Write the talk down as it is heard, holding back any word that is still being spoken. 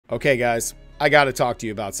Okay, guys, I got to talk to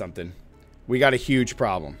you about something. We got a huge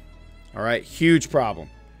problem. All right, huge problem.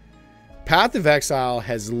 Path of Exile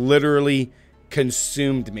has literally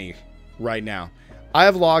consumed me right now. I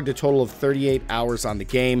have logged a total of 38 hours on the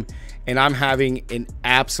game, and I'm having an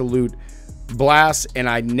absolute blast. And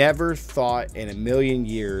I never thought in a million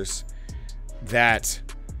years that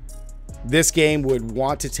this game would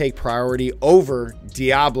want to take priority over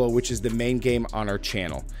Diablo, which is the main game on our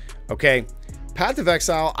channel. Okay, Path of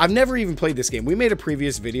Exile, I've never even played this game. We made a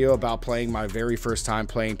previous video about playing my very first time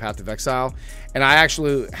playing Path of Exile, and I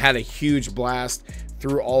actually had a huge blast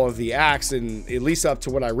through all of the acts, and at least up to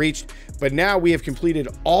what I reached. But now we have completed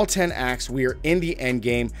all 10 acts. We are in the end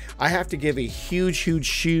game. I have to give a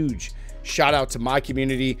huge shout out to my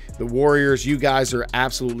community, the warriors. You guys are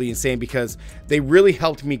absolutely insane because they really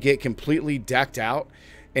helped me get completely decked out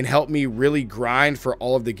and helped me really grind for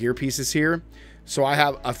all of the gear pieces here. So I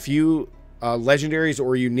have a few legendaries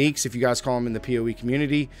or uniques, if you guys call them in the PoE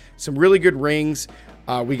community, some really good rings.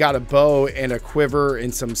 We got a bow and a quiver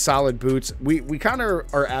and some solid boots. We kind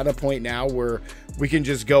of are at a point now where we can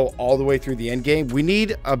just go all the way through the end game. We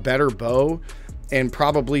need a better bow and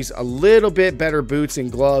probably a little bit better boots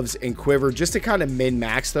and gloves and quiver just to kind of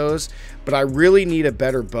min-max those. But I really need a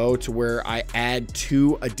better bow to where I add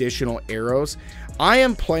 2 additional arrows. I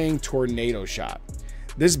am playing Tornado Shot.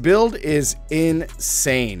 This build is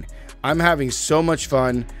insane. I'm having so much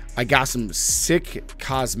fun. I got some sick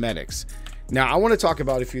cosmetics. Now, I want to talk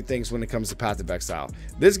about a few things when it comes to Path of Exile.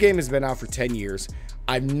 This game has been out for 10 years.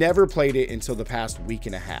 I've never played it until the past week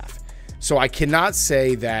and a half. So I cannot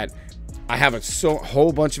say that I have a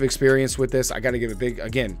whole bunch of experience with this. I got to give a big,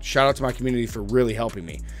 again, shout out to my community for really helping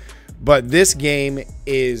me. But this game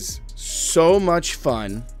is so much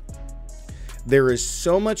fun. There is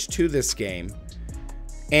so much to this game.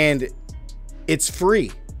 And it's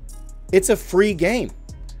free. It's a free game.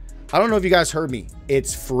 I don't know if you guys heard me.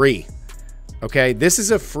 It's free. Okay, this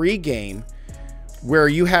is a free game where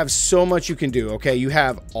you have so much you can do. Okay, you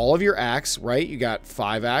have all of your acts, right? You got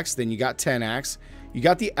 5 acts, then you got 10 acts. You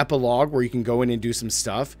got the epilogue where you can go in and do some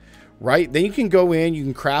stuff, right? Then you can go in, you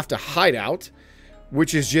can craft a hideout,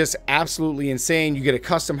 which is just absolutely insane. You get a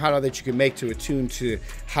custom hideout that you can make to attune to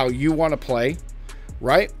how you want to play,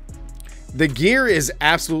 right? The gear is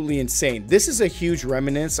absolutely insane. This is a huge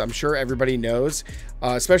remnants. I'm sure everybody knows,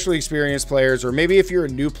 especially experienced players, or maybe if you're a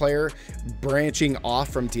new player branching off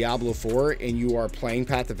from Diablo 4 and you are playing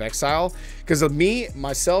Path of Exile. Because of me,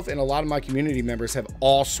 myself, and a lot of my community members have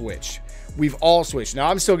all switched. We've all switched. Now,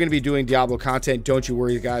 I'm still going to be doing Diablo content. Don't you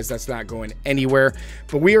worry, guys. That's not going anywhere.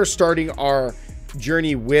 But we are starting our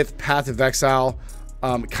journey with Path of Exile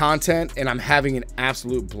content, and I'm having an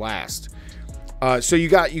absolute blast. So you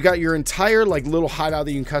got your entire like little hideout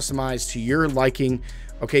that you can customize to your liking.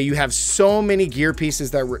 Okay, you have so many gear pieces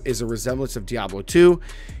that is a resemblance of Diablo 2.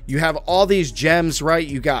 You have all these gems, right?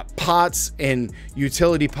 You got pots and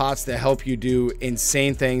utility pots that help you do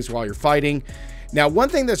insane things while you're fighting. Now, one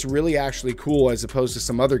thing that's really actually cool as opposed to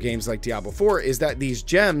some other games like Diablo 4 is that these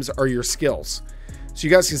gems are your skills. So you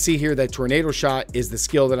guys can see here that Tornado Shot is the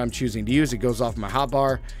skill that I'm choosing to use. It goes off my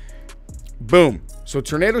hotbar. Boom. So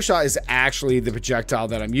Tornado Shot is actually the projectile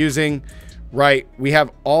that I'm using, right? We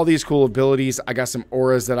have all these cool abilities. I got some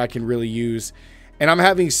auras that I can really use, and I'm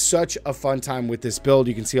having such a fun time with this build.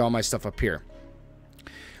 You can see all my stuff up here.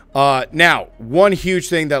 Now, one huge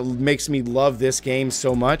thing that makes me love this game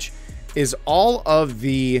so much is all of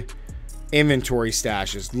the inventory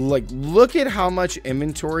stashes. Like, look at how much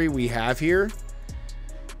inventory we have here.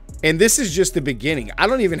 And this is just the beginning. I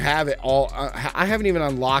don't even have it all. I haven't even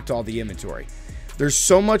unlocked all the inventory. There's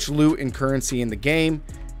so much loot and currency in the game.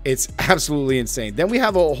 It's absolutely insane. Then we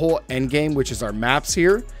have a whole end game, which is our maps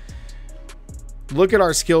here. Look at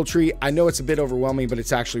our skill tree. I know it's a bit overwhelming, but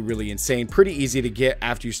it's actually really insane. Pretty easy to get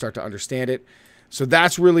after you start to understand it. So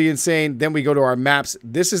that's really insane. Then we go to our maps.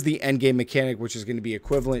 This is the end game mechanic, which is going to be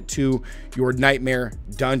equivalent to your nightmare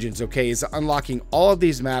dungeons. Okay, is unlocking all of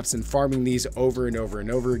these maps and farming these over and over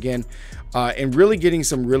and over again, and really getting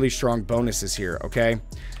some really strong bonuses here. Okay,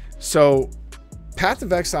 so Path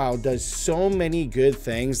of Exile does so many good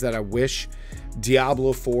things that I wish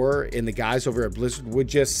Diablo 4 and the guys over at Blizzard would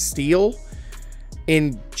just steal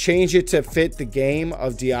and change it to fit the game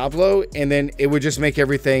of Diablo, and then it would just make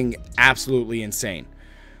everything absolutely insane.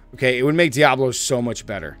 Okay, it would make Diablo so much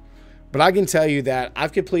better. But I can tell you that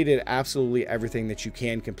I've completed absolutely everything that you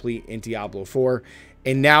can complete in Diablo 4,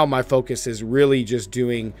 and now my focus is really just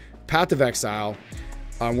doing Path of Exile.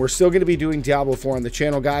 We're still going to be doing Diablo 4 on the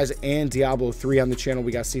channel, guys, and Diablo 3 on the channel.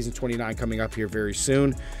 We got Season 29 coming up here very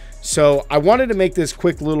soon. So I wanted to make this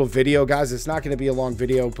quick little video, guys. It's not going to be a long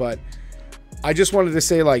video, but I just wanted to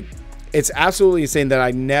say, like, it's absolutely insane that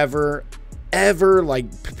I never, ever, like,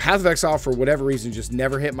 Path of Exile, for whatever reason, just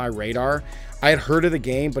never hit my radar. I had heard of the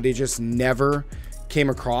game, but it just never came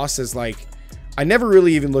across as, like, I never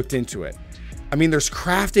really even looked into it. I mean, there's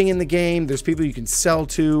crafting in the game. There's people you can sell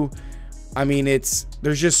to. I mean, there's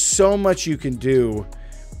just so much you can do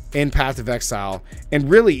in Path of Exile. And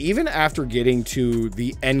really, even after getting to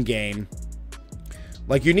the end game,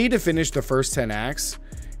 like, you need to finish the first 10 acts.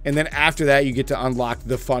 And then after that, you get to unlock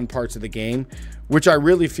the fun parts of the game, which I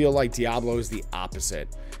really feel like Diablo is the opposite.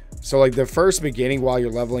 So, like, the first beginning while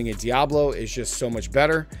you're leveling in Diablo is just so much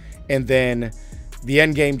better. And then the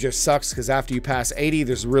end game just sucks because after you pass 80,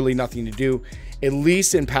 there's really nothing to do. At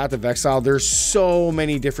least in Path of Exile, there's so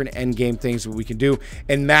many different end game things that we can do.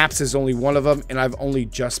 And maps is only one of them. And I've only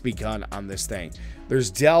just begun on this thing. There's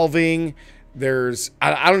delving. There's,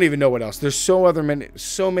 I don't even know what else. There's so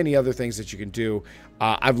many other things that you can do.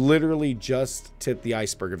 I've literally just tipped the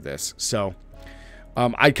iceberg of this. So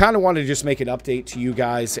I kind of wanted to just make an update to you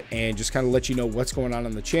guys and just kind of let you know what's going on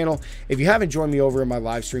the channel. If you haven't joined me over in my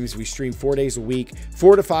live streams, we stream 4 days a week,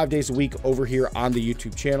 4 to 5 days a week over here on the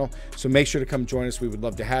YouTube channel. So make sure to come join us. We would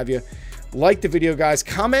love to have you. Like the video, guys.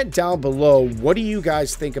 Comment down below, what do you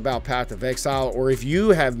guys think about Path of Exile, or if you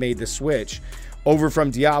have made the switch over from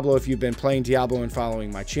Diablo, if you've been playing Diablo and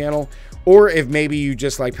following my channel, or if maybe you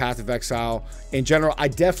just like Path of Exile in general. I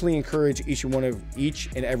definitely encourage each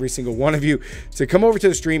and every single one of you to come over to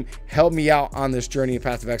the stream, help me out on this journey of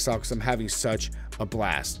Path of Exile, because I'm having such a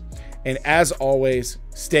blast. And as always,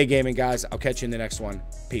 stay gaming, guys. I'll catch you in the next one.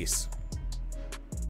 Peace.